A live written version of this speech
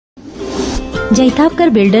Jaitapkar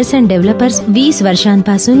builders and developers 20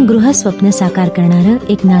 वर्षांपासून गृहस्वप्न साकार करणारं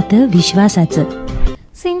एक नातं विश्वासाचं।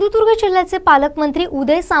 सिंधुदुर्ग जिल्ह्याचे पालकमंत्री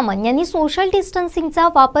उदय सामंत यांनी सोशल डिस्टन्सिंगचा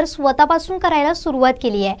वापर स्वतःपासून करायला सुरुवात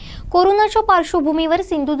केली आहे। कोरोनाच्या पार्श्वभूमीवर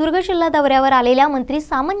सिंधुदुर्ग जिल्हा दौऱ्यावर आलेल्या मंत्री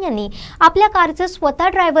सामंत यांनी आपल्या कारचे स्वतः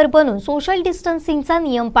ड्रायव्हर बनून सोशल डिस्टन्सिंगचा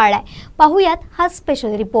नियम पाळलाय। पाहूयात हा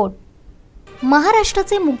स्पेशल रिपोर्ट।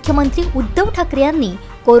 महाराष्ट्राचे मुख्यमंत्री उद्धव ठाकरे यांनी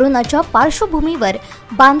कोरोनाच्या पार्श्वभूमीवर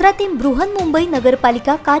बांद्रा ते बृहन्मुंबई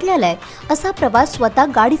नगरपालिका कार्यालय असा प्रवास स्वतः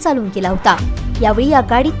गाडी चालवून केला होता। यावेळी या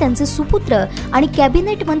गाडीत त्यांचे सुपुत्र आणि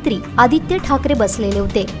कॅबिनेट मंत्री आदित्य ठाकरे बसलेले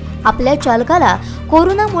होते। आपल्या चालकाला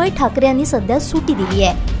कोरोनामुळे ठाकरे यांनी सध्या सुट्टी दिली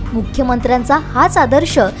आहे। मुख्यमंत्र्यांचा हाच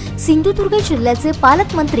आदर्श सिंधुदुर्ग जिल्ह्याचे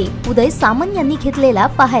पालकमंत्री उदय सामंत यांनी घेतलेला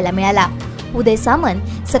पाहायला मिळाला। उदय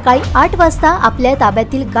सामंत सकाळी 8 वाजता आपल्या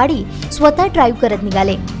ताब्यातील गाडी स्वतः ड्राईव्ह करत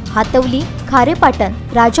निघाले। हातवली, खारेपाटण,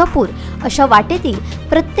 राजापूर अशा वाटेतील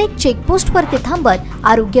प्रत्येक चेकपोस्टवर ते थांबत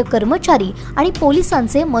आरोग्य कर्मचारी आणि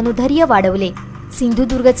पोलिसांचे मनोधैर्य वाढवले।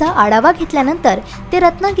 सिंधुदुर्गचा आढावा घेतल्यानंतर ते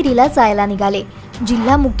रत्नागिरीला जायला निघाले।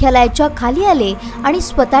 जिल्हा मुख्यालयाच्या खाली आले आणि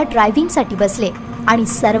स्वतः ड्रायव्हिंगसाठी बसले आणि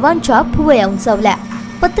सर्वांच्या भुवया उंचावल्या।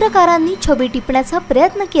 पत्रकारांनी छबी टिपण्याचा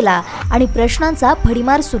प्रयत्न केला आणि प्रश्नांचा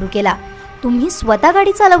भडीमार सुरू केला। तुम्ही स्वतः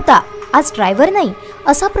गाडी चालवता, आज ड्रायव्हर नाही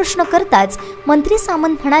असा प्रश्न करताच मंत्री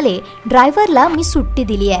सामंत म्हणाले, ड्रायव्हरला मी सुट्टी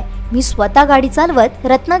दिली आहे, मी स्वतः गाडी चालवत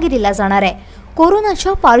रत्नागिरीला जाणार आहे।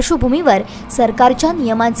 कोरोनाच्या पार्श्वभूमीवर सरकारच्या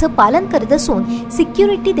नियमांचं पालन करत असून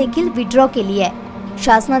सिक्युरिटी देखील विड्रॉ केली आहे।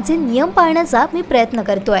 शासनाचे नियम पाळण्याचा मी प्रयत्न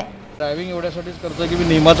करतोय। ड्रायव्हिंग एवढ्यासाठीच करतोय की मी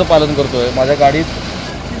नियमाचं पालन करतोय। माझ्या गाडीत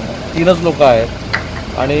 3च लोक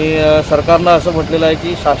आहेत आणि सरकारनं असं म्हटलेलं आहे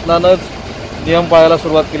की शासनानंच नियम पाळायला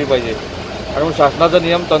सुरुवात केली पाहिजे आणि मग शासनाचा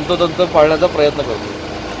नियम तंतोतंत पाळण्याचा प्रयत्न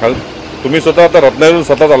करतो। तुम्ही स्वतः आता रत्नागिरीवरून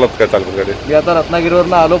स्वतः आलात काय चालकाकडे? मी आता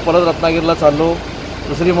रत्नागिरीवरून आलो, परत रत्नागिरीला चाललो।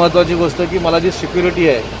 दुसरी महत्त्वाची गोष्ट की मला जी सिक्युरिटी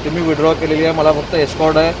आहे ती मी विड्रॉ केलेली आहे। मला फक्त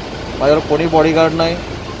एस्कॉर्ट आहे, माझ्यावर कोणी बॉडीगार्ड नाही,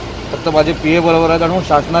 फक्त माझे PA बरोबर आहेत आणि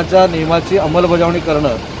शासनाच्या नियमाची अंमलबजावणी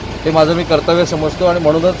करणं हे माझं मी कर्तव्य समजतो आणि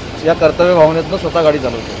म्हणूनच या कर्तव्य भावनेतून स्वतः गाडी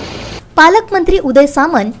चालवतो। पालकमंत्री उदय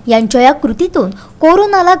सामंत यांच्या या कृतीतून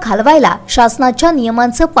कोरोनाला घालवायला शासनाच्या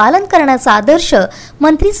नियमांचं पालन करण्याचा आदर्श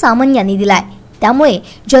मंत्री सामंत यांनी दिलाय। त्यामुळे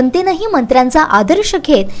जनतेनेही मंत्र्यांचा आदर्श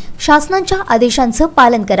घेत शासनाच्या आदेशांचं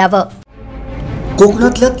पालन करावं।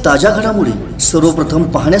 कोकणातल्या ताज्या घडामोडी सर्वप्रथम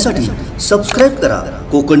पाहण्यासाठी सबस्क्राइब करा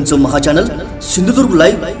कोकणचं महाचॅनल सिंधुदुर्ग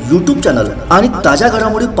लाईव्ह YouTube चॅनल आणि ताज्या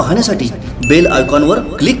घडामोडी पाहण्यासाठी बेल आयकॉनवर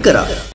क्लिक करा।